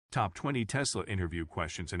Top 20 Tesla Interview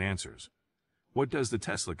Questions and Answers. What does the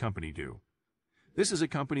Tesla company do? This is a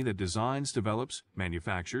company that designs, develops,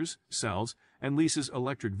 manufactures, sells, and leases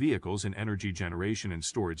electric vehicles and energy generation and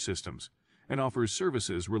storage systems, and offers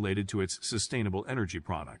services related to its sustainable energy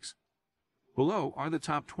products. Below are the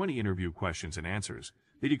top 20 interview questions and answers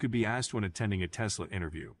that you could be asked when attending a Tesla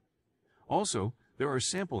interview. Also, there are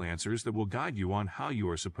sample answers that will guide you on how you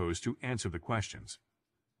are supposed to answer the questions.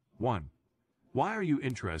 1. Why are you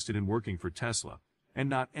interested in working for Tesla and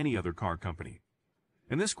not any other car company?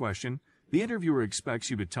 In this question, the interviewer expects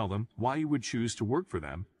you to tell them why you would choose to work for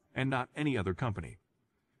them and not any other company.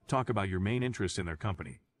 Talk about your main interest in their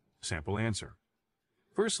company. Sample answer.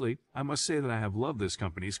 Firstly, I must say that I have loved this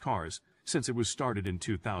company's cars since it was started in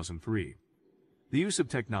 2003. The use of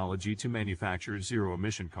technology to manufacture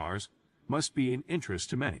zero-emission cars must be an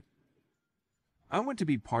interest to many. I want to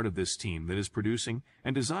be part of this team that is producing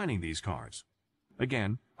and designing these cars.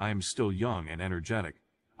 Again, I am still young and energetic.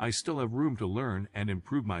 I still have room to learn and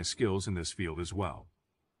improve my skills in this field as well.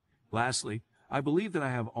 Lastly, I believe that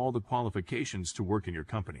I have all the qualifications to work in your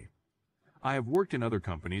company. I have worked in other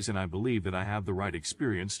companies and I believe that I have the right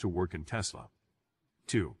experience to work in Tesla.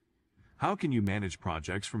 2. How can you manage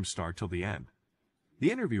projects from start till the end?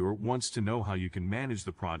 The interviewer wants to know how you can manage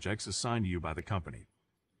the projects assigned to you by the company.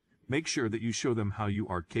 Make sure that you show them how you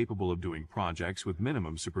are capable of doing projects with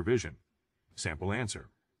minimum supervision. Sample answer.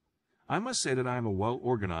 I must say that I am a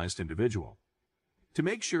well-organized individual. To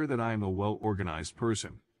make sure that I am a well-organized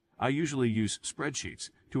person, I usually use spreadsheets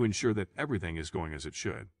to ensure that everything is going as it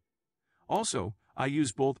should. Also, I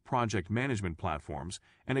use both project management platforms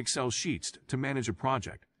and Excel sheets to manage a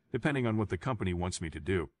project, depending on what the company wants me to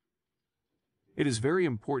do. It is very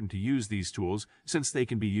important to use these tools since they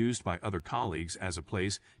can be used by other colleagues as a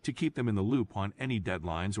place to keep them in the loop on any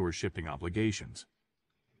deadlines or shipping obligations.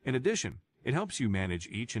 In addition, it helps you manage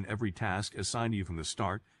each and every task assigned to you from the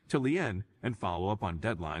start till the end and follow up on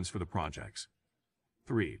deadlines for the projects.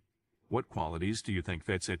 3. What qualities do you think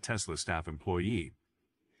fits a Tesla staff employee?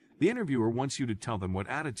 The interviewer wants you to tell them what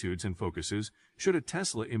attitudes and focuses should a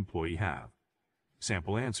Tesla employee have.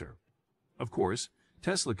 Sample answer. Of course,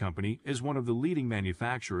 Tesla Company is one of the leading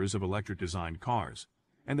manufacturers of electric designed cars,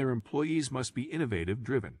 and their employees must be innovative,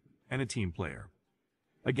 driven, and a team player.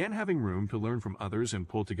 Again, having room to learn from others and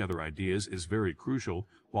pull together ideas is very crucial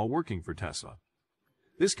while working for Tesla.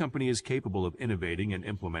 This company is capable of innovating and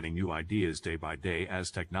implementing new ideas day by day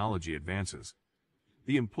as technology advances.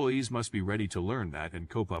 The employees must be ready to learn that and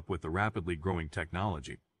cope up with the rapidly growing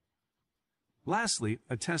technology. Lastly,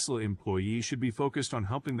 a Tesla employee should be focused on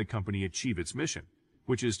helping the company achieve its mission,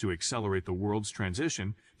 which is to accelerate the world's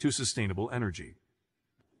transition to sustainable energy.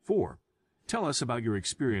 4. Tell us about your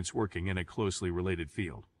experience working in a closely related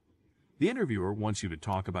field. The interviewer wants you to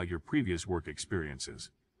talk about your previous work experiences.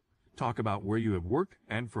 Talk about where you have worked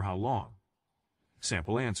and for how long.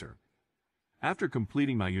 Sample answer. After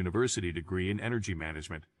completing my university degree in energy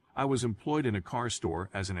management, I was employed in a car store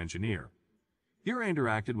as an engineer. Here I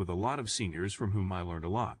interacted with a lot of seniors from whom I learned a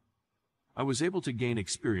lot. I was able to gain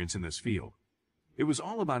experience in this field. It was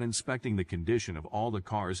all about inspecting the condition of all the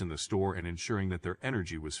cars in the store and ensuring that their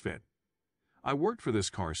energy was fit. I worked for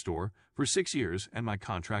this car store for 6 years and my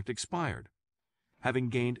contract expired. Having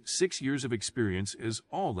gained 6 years of experience is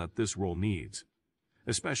all that this role needs,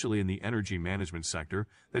 especially in the energy management sector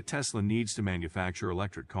that Tesla needs to manufacture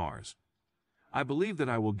electric cars. I believe that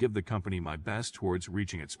I will give the company my best towards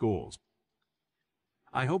reaching its goals.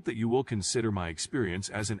 I hope that you will consider my experience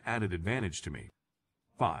as an added advantage to me.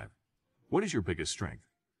 5. What is your biggest strength?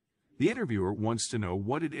 The interviewer wants to know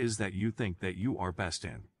what it is that you think that you are best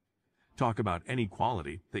in. Talk about any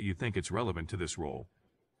quality that you think is relevant to this role.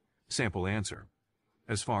 Sample answer.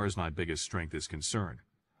 As far as my biggest strength is concerned,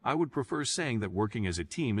 I would prefer saying that working as a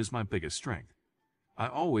team is my biggest strength. I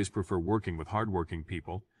always prefer working with hardworking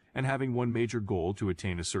people and having one major goal to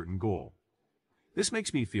attain a certain goal. This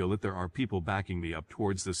makes me feel that there are people backing me up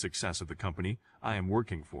towards the success of the company I am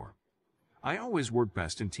working for. I always work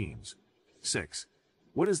best in teams. 6.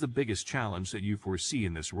 What is the biggest challenge that you foresee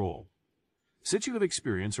in this role? Since you have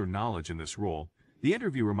experience or knowledge in this role, the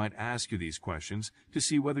interviewer might ask you these questions to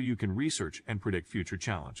see whether you can research and predict future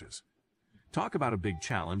challenges. Talk about a big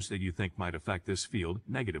challenge that you think might affect this field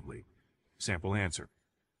negatively. Sample answer.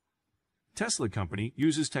 Tesla Company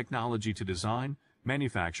uses technology to design,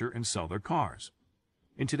 manufacture, and sell their cars.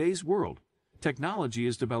 In today's world, technology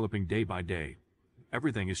is developing day by day.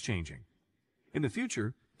 Everything is changing. In the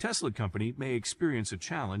future, Tesla Company may experience a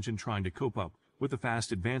challenge in trying to cope up with the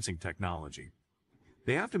fast advancing technology.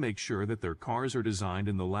 They have to make sure that their cars are designed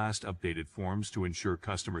in the last updated forms to ensure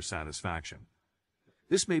customer satisfaction.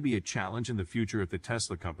 This may be a challenge in the future if the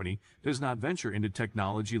Tesla company does not venture into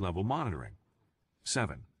technology-level monitoring.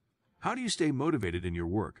 7. How do you stay motivated in your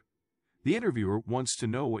work? The interviewer wants to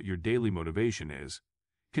know what your daily motivation is.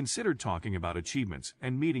 Consider talking about achievements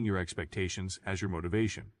and meeting your expectations as your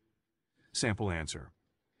motivation. Sample answer.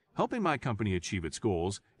 Helping my company achieve its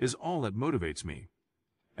goals is all that motivates me.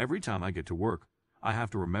 Every time I get to work, I have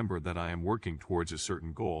to remember that I am working towards a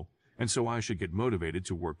certain goal, and so I should get motivated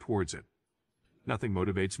to work towards it. Nothing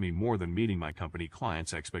motivates me more than meeting my company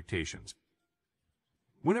clients' expectations.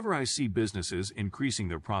 Whenever I see businesses increasing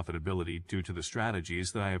their profitability due to the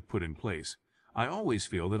strategies that I have put in place, I always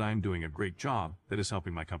feel that I am doing a great job that is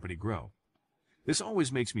helping my company grow. This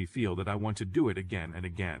always makes me feel that I want to do it again and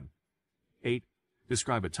again. 8.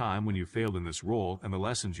 Describe a time when you failed in this role and the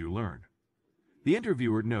lessons you learned. The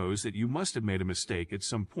interviewer knows that you must have made a mistake at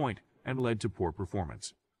some point and led to poor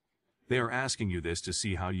performance. They are asking you this to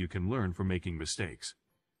see how you can learn from making mistakes.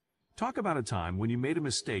 Talk about a time when you made a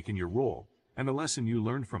mistake in your role and the lesson you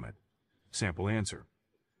learned from it. Sample answer.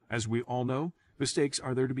 As we all know, mistakes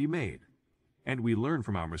are there to be made, and we learn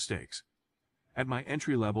from our mistakes. At my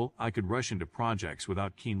entry level, I could rush into projects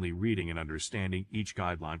without keenly reading and understanding each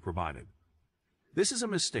guideline provided. This is a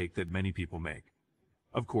mistake that many people make.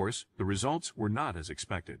 Of course, the results were not as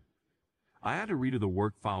expected. I had to redo the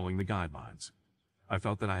work following the guidelines. I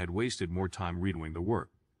felt that I had wasted more time redoing the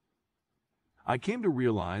work. I came to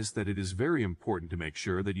realize that it is very important to make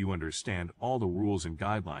sure that you understand all the rules and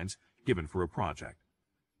guidelines given for a project.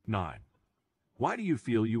 9. Why do you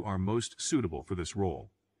feel you are most suitable for this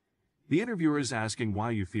role? The interviewer is asking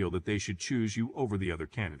why you feel that they should choose you over the other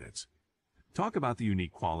candidates. Talk about the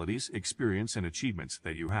unique qualities, experience, and achievements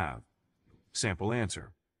that you have. Sample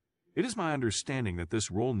answer. It is my understanding that this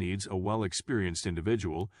role needs a well-experienced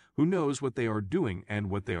individual who knows what they are doing and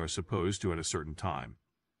what they are supposed to at a certain time.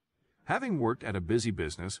 Having worked at a busy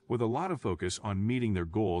business with a lot of focus on meeting their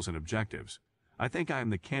goals and objectives, I think I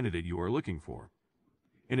am the candidate you are looking for.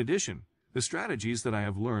 In addition, the strategies that I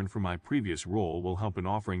have learned from my previous role will help in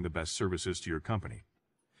offering the best services to your company.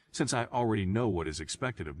 Since I already know what is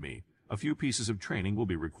expected of me, a few pieces of training will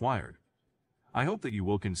be required. I hope that you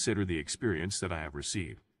will consider the experience that I have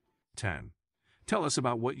received. 10. Tell us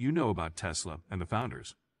about what you know about Tesla and the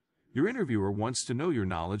founders. Your interviewer wants to know your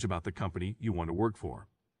knowledge about the company you want to work for.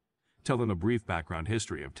 Tell them a brief background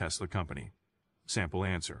history of Tesla Company. Sample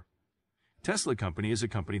answer. Tesla Company is a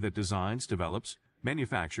company that designs, develops,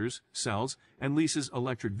 manufactures, sells, and leases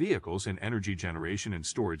electric vehicles and energy generation and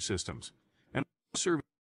storage systems, and serves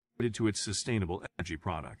to its sustainable energy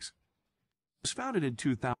products. It was founded in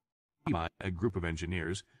 2000 by a group of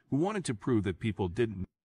engineers who wanted to prove that people didn't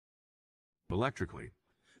electrically,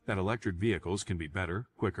 that electric vehicles can be better,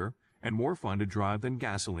 quicker, and more fun to drive than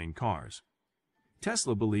gasoline cars.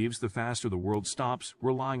 Tesla believes the faster the world stops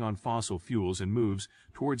relying on fossil fuels and moves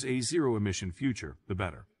towards a zero-emission future, the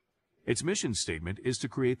better. Its mission statement is to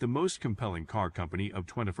create the most compelling car company of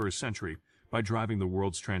 21st century by driving the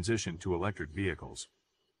world's transition to electric vehicles.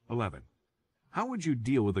 11. How would you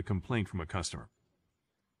deal with a complaint from a customer?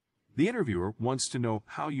 The interviewer wants to know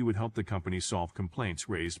how you would help the company solve complaints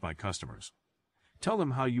raised by customers. Tell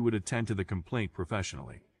them how you would attend to the complaint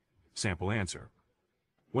professionally. Sample answer.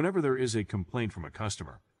 Whenever there is a complaint from a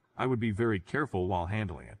customer, I would be very careful while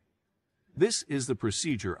handling it. This is the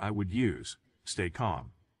procedure I would use. Stay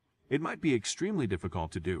calm. It might be extremely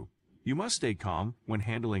difficult to do. You must stay calm when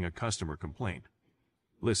handling a customer complaint.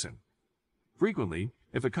 Listen. Frequently,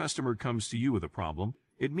 if a customer comes to you with a problem,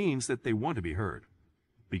 it means that they want to be heard.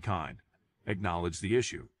 Be kind. Acknowledge the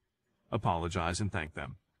issue. Apologize and thank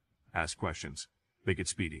them. Ask questions. Make it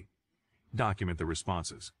speedy. Document the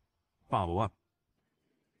responses. Follow up.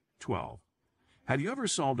 12. Have you ever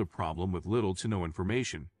solved a problem with little to no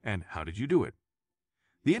information, and how did you do it?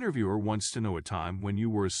 The interviewer wants to know a time when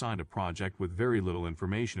you were assigned a project with very little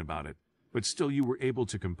information about it, but still you were able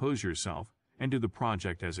to compose yourself and do the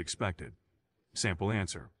project as expected. Sample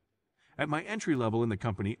answer. At my entry level in the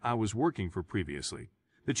company I was working for previously,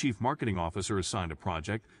 the chief marketing officer assigned a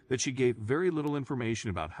project that she gave very little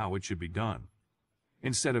information about how it should be done.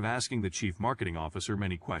 Instead of asking the chief marketing officer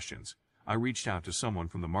many questions, I reached out to someone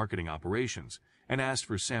from the marketing operations and asked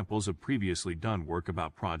for samples of previously done work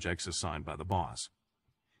about projects assigned by the boss.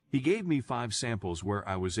 He gave me 5 samples where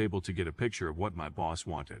I was able to get a picture of what my boss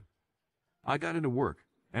wanted. I got into work,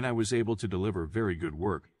 and I was able to deliver very good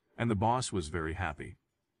work, and the boss was very happy.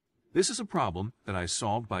 This is a problem that I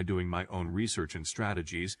solved by doing my own research and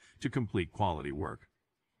strategies to complete quality work.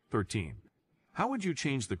 13. How would you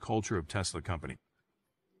change the culture of Tesla Company?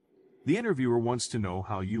 The interviewer wants to know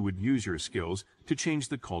how you would use your skills to change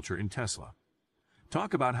the culture in Tesla.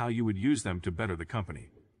 Talk about how you would use them to better the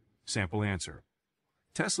company. Sample answer.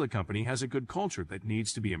 Tesla Company has a good culture that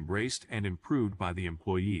needs to be embraced and improved by the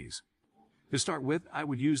employees. To start with, I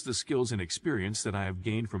would use the skills and experience that I have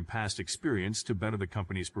gained from past experience to better the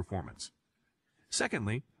company's performance.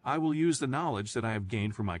 Secondly, I will use the knowledge that I have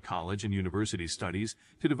gained from my college and university studies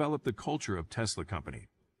to develop the culture of Tesla Company.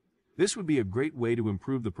 This would be a great way to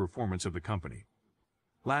improve the performance of the company.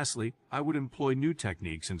 Lastly, I would employ new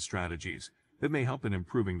techniques and strategies that may help in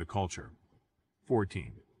improving the culture.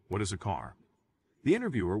 14. What is a car? The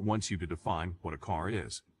interviewer wants you to define what a car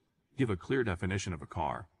is. Give a clear definition of a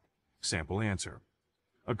car. Sample answer.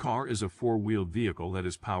 A car is a four-wheeled vehicle that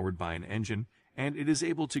is powered by an engine and it is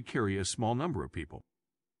able to carry a small number of people.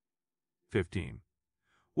 15.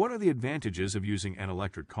 What are the advantages of using an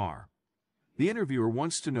electric car? The interviewer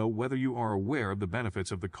wants to know whether you are aware of the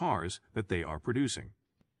benefits of the cars that they are producing.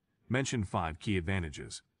 Mention 5 key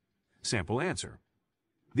advantages. Sample answer.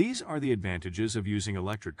 These are the advantages of using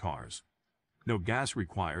electric cars. No gas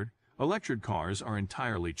required. Electric cars are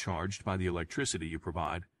entirely charged by the electricity you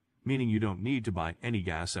provide, meaning you don't need to buy any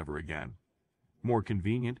gas ever again. More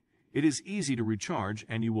convenient, it is easy to recharge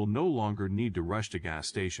and you will no longer need to rush to gas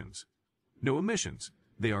stations. No emissions,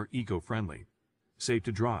 they are eco-friendly. Safe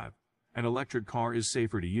to drive. An electric car is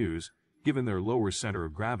safer to use, given their lower center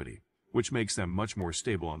of gravity, which makes them much more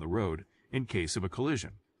stable on the road in case of a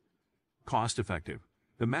collision. Cost-effective.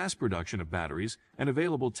 The mass production of batteries and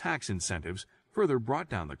available tax incentives further brought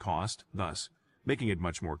down the cost, thus making it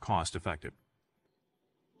much more cost-effective.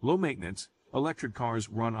 Low maintenance. Electric cars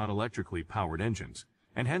run on electrically powered engines,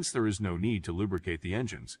 and hence there is no need to lubricate the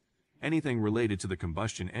engines. Anything related to the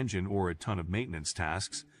combustion engine or a ton of maintenance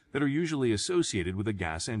tasks that are usually associated with a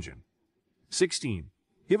gas engine. 16.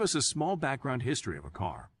 Give us a small background history of a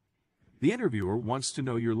car. The interviewer wants to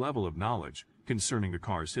know your level of knowledge concerning the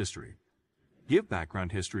car's history. Give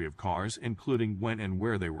background history of cars, including when and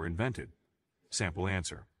where they were invented. Sample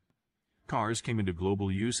answer. Cars came into global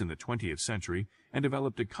use in the 20th century and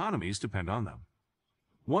developed economies depend on them.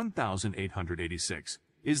 1886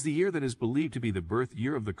 is the year that is believed to be the birth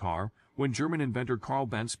year of the car when German inventor Karl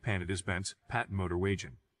Benz patented his Benz patent motor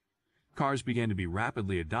wagon. Cars began to be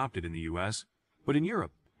rapidly adopted in the U.S., but in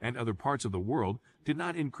Europe and other parts of the world did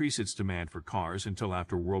not increase its demand for cars until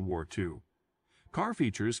after World War II. Car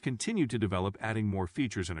features continued to develop, adding more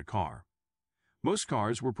features in a car. Most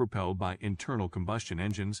cars were propelled by internal combustion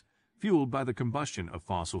engines, fueled by the combustion of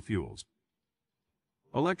fossil fuels.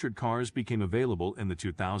 Electric cars became available in the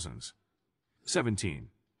 2000s. 17.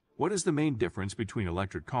 What is the main difference between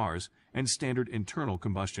electric cars and standard internal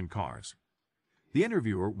combustion cars? The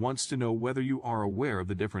interviewer wants to know whether you are aware of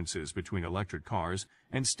the differences between electric cars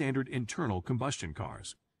and standard internal combustion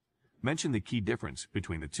cars. Mention the key difference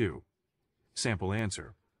between the two. Sample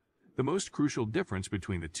answer. The most crucial difference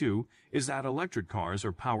between the two is that electric cars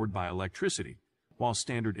are powered by electricity, while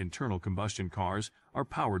standard internal combustion cars are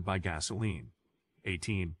powered by gasoline.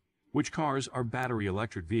 18. Which cars are battery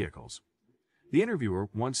electric vehicles? The interviewer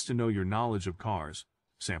wants to know your knowledge of cars.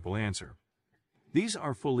 Sample answer. These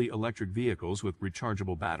are fully electric vehicles with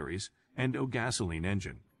rechargeable batteries and no gasoline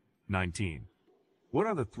engine. 19. What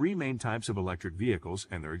are the 3 main types of electric vehicles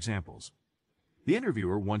and their examples? The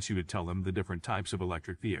interviewer wants you to tell them the different types of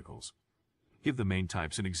electric vehicles. Give the main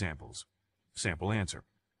types and examples. Sample answer.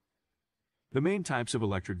 The main types of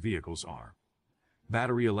electric vehicles are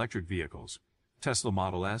battery electric vehicles, Tesla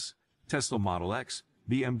Model S, Tesla Model X,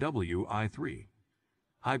 BMW i3.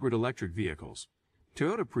 Hybrid electric vehicles,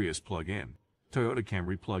 Toyota Prius plug-in, Toyota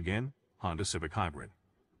Camry plug-in, Honda Civic Hybrid.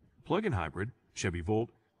 Plug-in hybrid, Chevy Volt,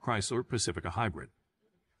 Chrysler Pacifica Hybrid.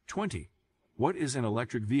 20. What is an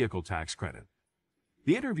electric vehicle tax credit?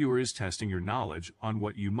 The interviewer is testing your knowledge on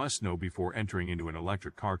what you must know before entering into an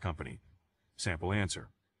electric car company. Sample answer.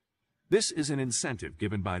 This is an incentive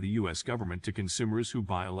given by the U.S. government to consumers who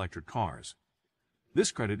buy electric cars.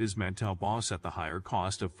 This credit is meant to help offset the higher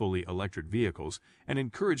cost of fully electric vehicles and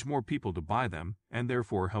encourage more people to buy them and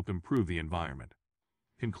therefore help improve the environment.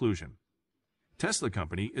 Conclusion. Tesla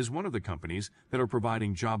Company is one of the companies that are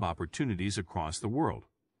providing job opportunities across the world.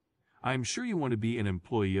 I am sure you want to be an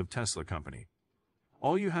employee of Tesla Company.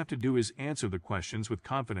 All you have to do is answer the questions with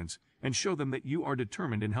confidence and show them that you are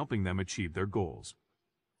determined in helping them achieve their goals.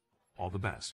 All the best.